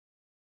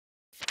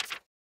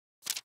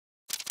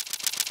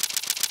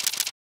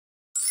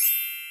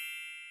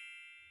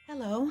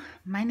Hello,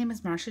 my name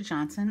is Marcia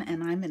Johnson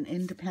and I'm an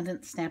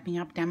independent Stampin'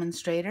 Up!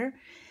 Demonstrator.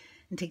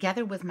 And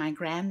together with my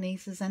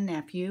grandnieces and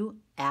nephew,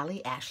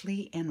 Allie,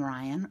 Ashley, and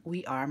Ryan,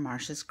 we are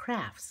Marcia's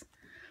Crafts.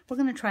 We're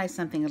going to try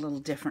something a little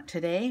different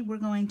today. We're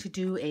going to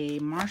do a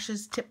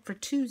Marcia's Tip for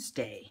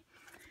Tuesday.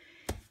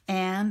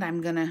 And I'm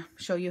going to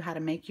show you how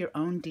to make your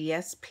own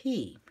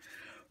DSP.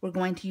 We're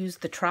going to use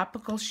the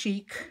Tropical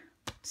Chic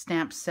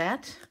stamp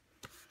set,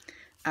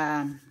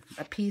 a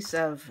piece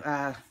of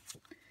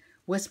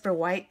Whisper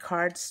White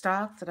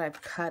cardstock that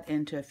I've cut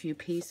into a few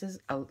pieces,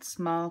 a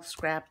small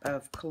scrap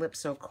of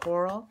Calypso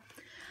Coral.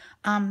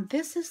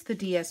 This is the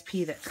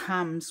DSP that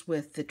comes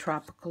with the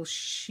Tropical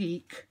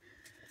Chic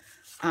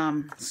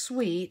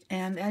suite,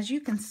 and as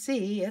you can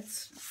see,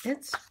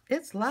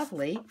 it's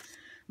lovely.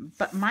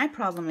 But my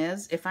problem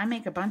is, if I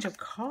make a bunch of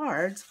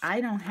cards,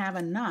 I don't have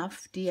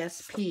enough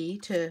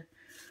DSP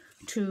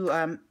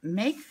to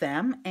make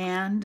them,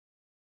 and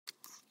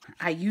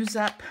I use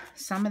up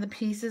some of the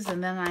pieces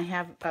and then I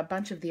have a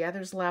bunch of the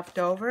others left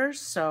over.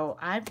 So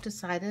I've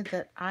decided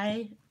that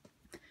I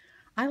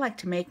like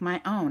to make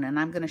my own, and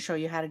I'm going to show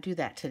you how to do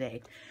that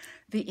today.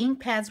 The ink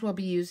pads we'll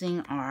be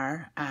using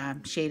are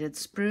shaded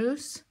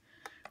Spruce,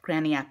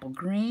 Granny Apple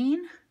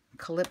Green,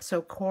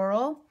 Calypso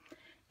Coral,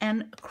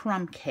 and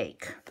Crumb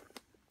Cake.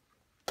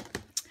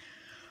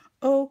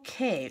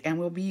 Okay, and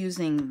we'll be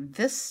using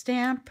this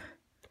stamp,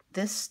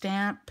 this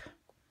stamp,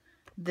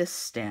 this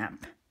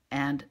stamp,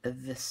 and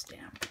this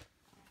stamp.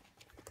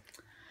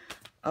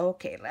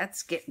 Okay,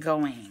 let's get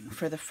going.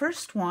 For the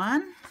first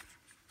one,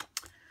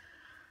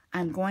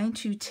 I'm going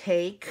to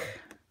take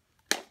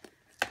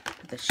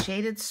the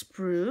shaded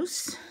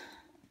Spruce,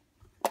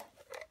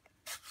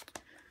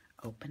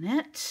 open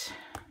it,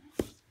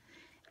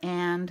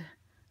 and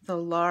the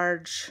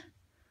large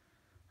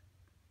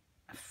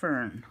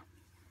fern.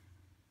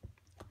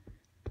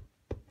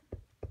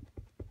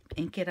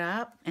 Ink it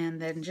up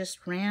and then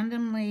just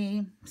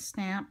randomly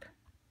stamp,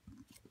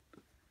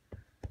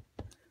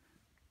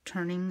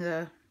 turning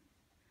the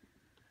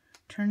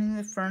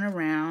fern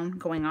around,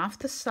 going off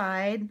the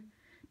side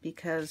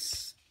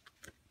because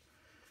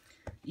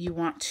you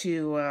want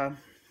to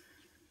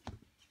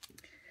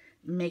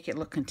make it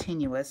look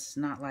continuous,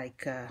 not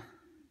like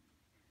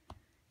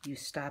you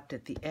stopped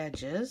at the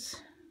edges.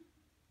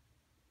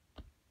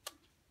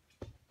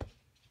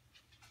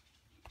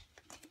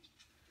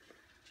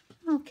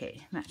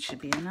 Okay, that should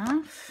be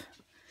enough.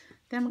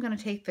 Then we're going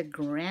to take the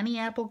Granny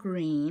Apple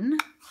Green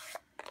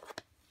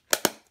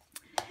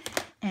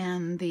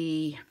and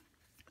the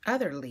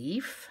other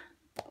leaf,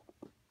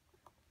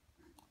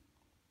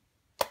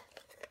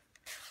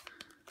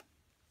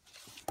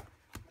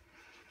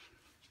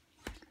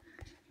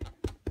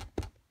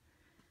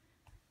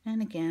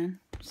 and again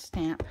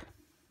stamp.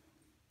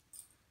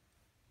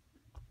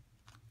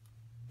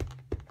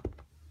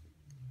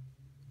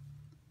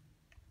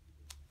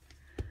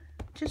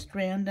 Just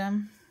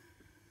random.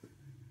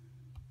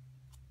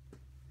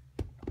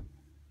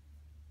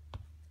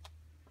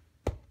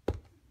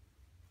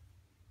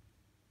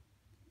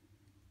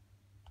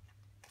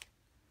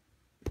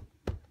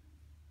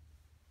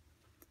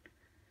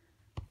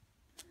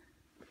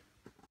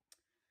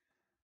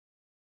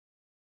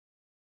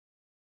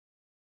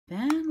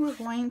 Then we're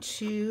going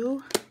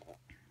to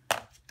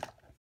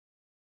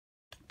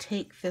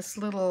take this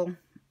little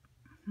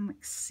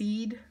like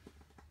seed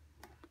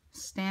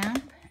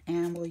stamp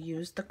and we'll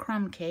use the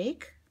Crumb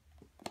Cake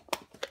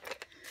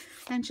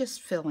and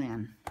just fill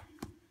in.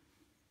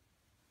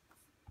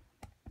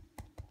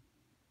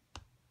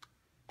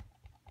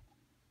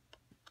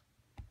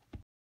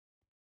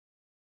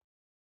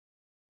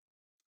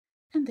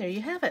 And there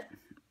you have it.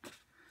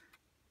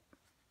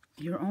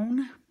 Your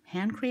own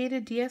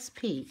hand-created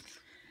DSP.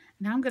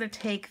 Now I'm going to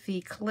take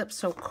the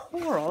Calypso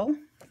Coral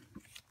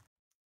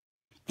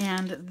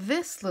and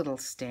this little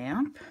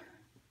stamp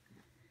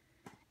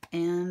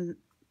and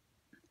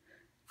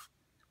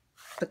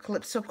the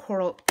Calypso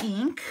Coral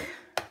ink,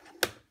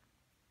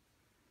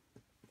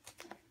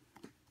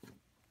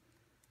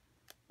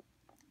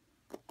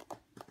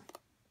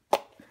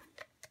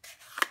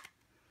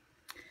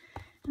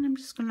 and I'm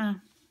just going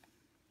to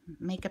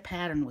make a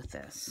pattern with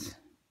this.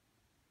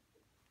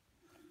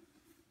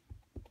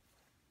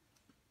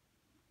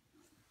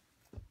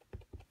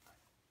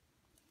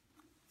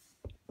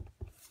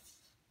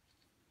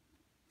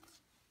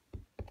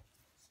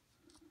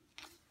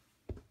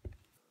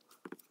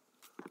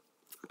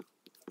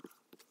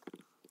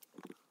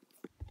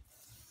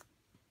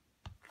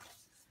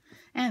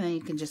 And then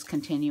you can just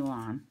continue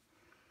on.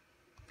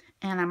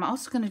 And I'm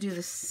also going to do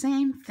the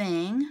same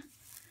thing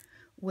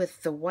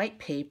with the white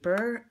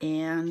paper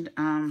and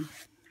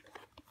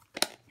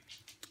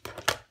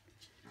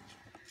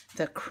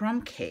the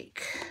Crumb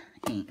Cake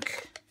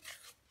ink.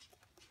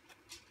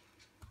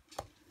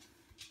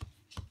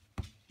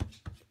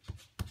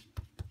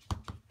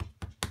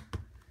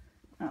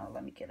 Oh,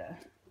 let me get a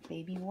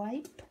baby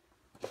wipe.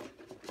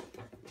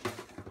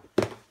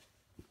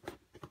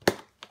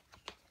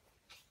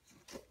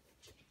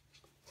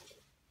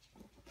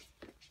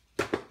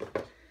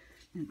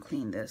 and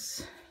clean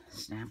this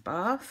snap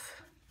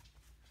off.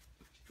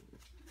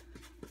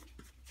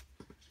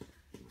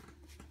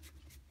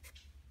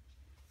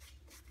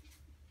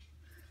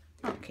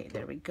 Okay,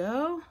 there we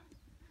go.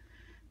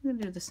 I'm going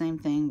to do the same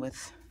thing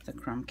with the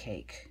crumb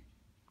cake.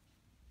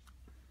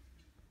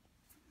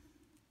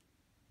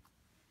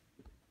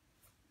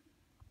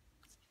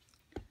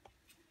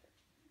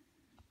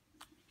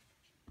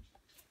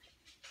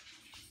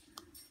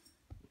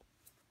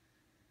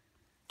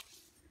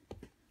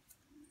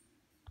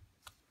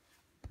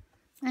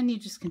 And you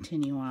just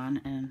continue on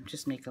and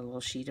just make a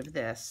little sheet of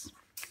this.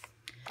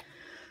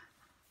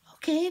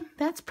 Okay,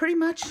 that's pretty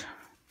much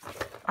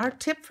our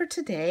tip for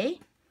today.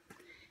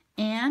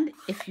 And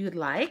if you'd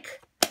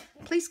like,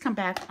 please come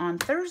back on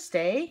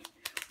Thursday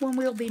when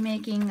we'll be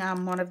making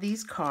one of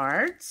these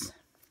cards.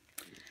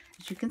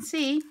 As you can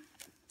see,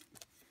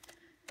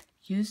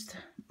 used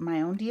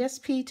my own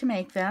DSP to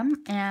make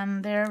them,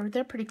 and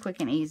they're pretty quick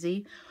and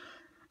easy.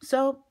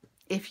 So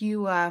if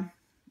you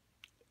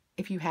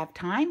have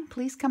time,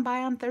 please come by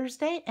on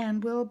Thursday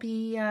and we'll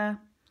be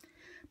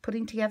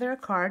putting together a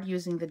card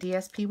using the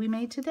DSP we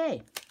made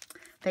today.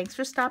 Thanks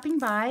for stopping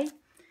by.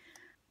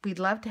 We'd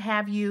love to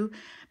have you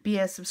be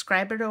a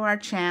subscriber to our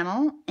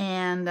channel,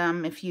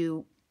 and if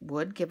you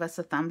would, give us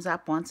a thumbs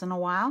up once in a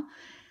while.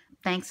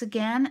 Thanks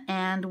again,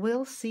 and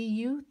we'll see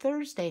you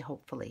Thursday,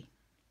 hopefully.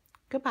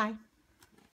 Goodbye.